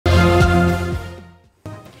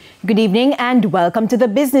Good evening and welcome to the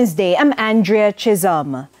Business Day. I'm Andrea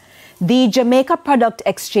Chisholm. The Jamaica Product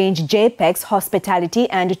Exchange JAPEX Hospitality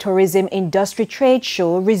and Tourism Industry Trade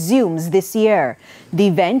Show resumes this year. The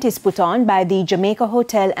event is put on by the Jamaica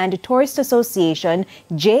Hotel and Tourist Association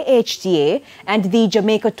JHTA and the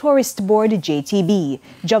Jamaica Tourist Board JTB.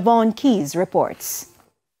 Javon Keys reports.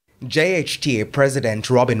 JHTA President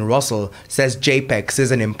Robin Russell says JAPEX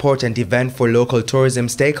is an important event for local tourism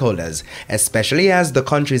stakeholders, especially as the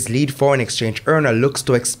country's lead foreign exchange earner looks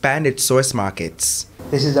to expand its source markets.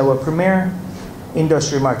 This is our premier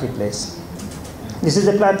industry marketplace. This is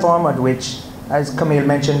the platform at which, as Camille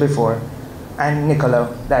mentioned before, and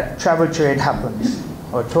Nicola, that travel trade happens.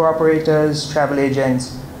 Our tour operators, travel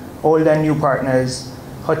agents, old and new partners,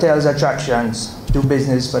 hotels, attractions do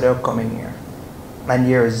business for the upcoming year and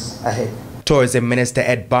years ahead. Tourism Minister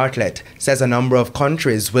Ed Bartlett says a number of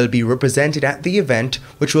countries will be represented at the event,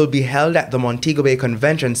 which will be held at the Montego Bay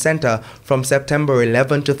Convention Center from September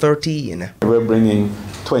 11 to 13. We're bringing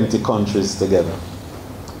 20 countries together.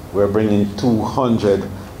 We're bringing 200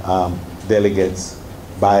 delegates,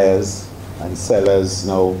 buyers and sellers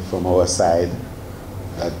now from our side.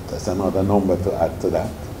 That's another number to add to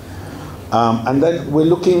that. And then we're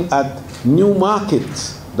looking at new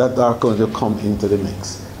markets that are going to come into the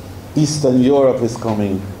mix. Eastern Europe is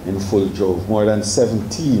coming in full drove. More than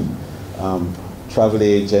 17 travel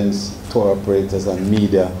agents, tour operators and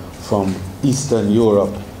media from Eastern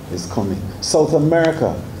Europe is coming. South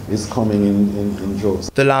America is coming in droves.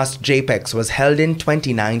 The last JAPEX was held in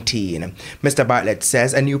 2019. Mr. Bartlett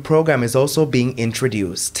says a new program is also being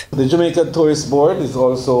introduced. The Jamaica Tourist Board is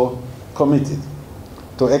also committed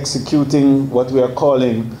to executing what we are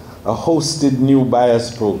calling a hosted new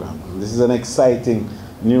buyers program. This is an exciting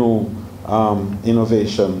new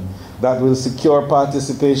innovation that will secure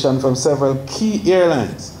participation from several key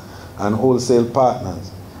airlines and wholesale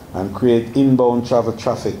partners and create inbound travel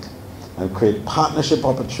traffic and create partnership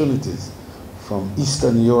opportunities from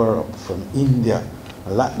Eastern Europe, from India,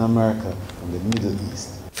 Latin America, and the Middle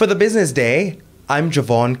East. For the Business Day, I'm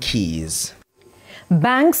Javon Keys.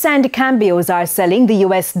 Banks and cambios are selling the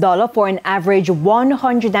US dollar for an average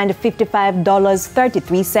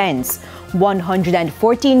 $155.33.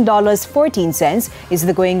 $114.14 is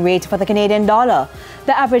the going rate for the Canadian dollar.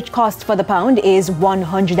 The average cost for the pound is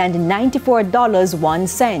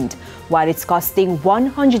 $194.01, while it's costing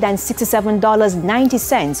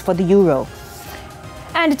 $167.90 for the euro.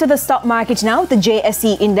 And to the stock market now, the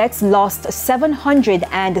JSE index lost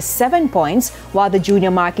 707 points, while the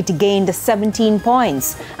junior market gained 17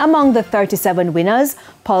 points. Among the 37 winners,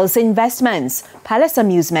 Pulse Investments, Palace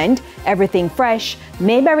Amusement, Everything Fresh,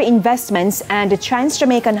 Mayberry Investments, and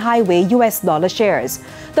Trans-Jamaican Highway US dollar shares.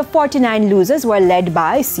 The 49 losers were led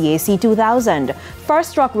by CAC 2000,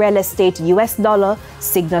 First Rock Real Estate US dollar,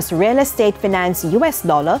 Cygnus Real Estate Finance US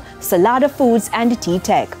dollar, Salada Foods, and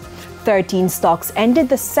T-Tech. 13 stocks ended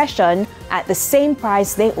the session at the same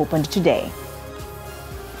price they opened today.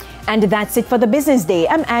 And that's it for the Business Day.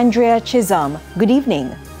 I'm Andrea Chisholm. Good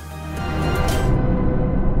evening.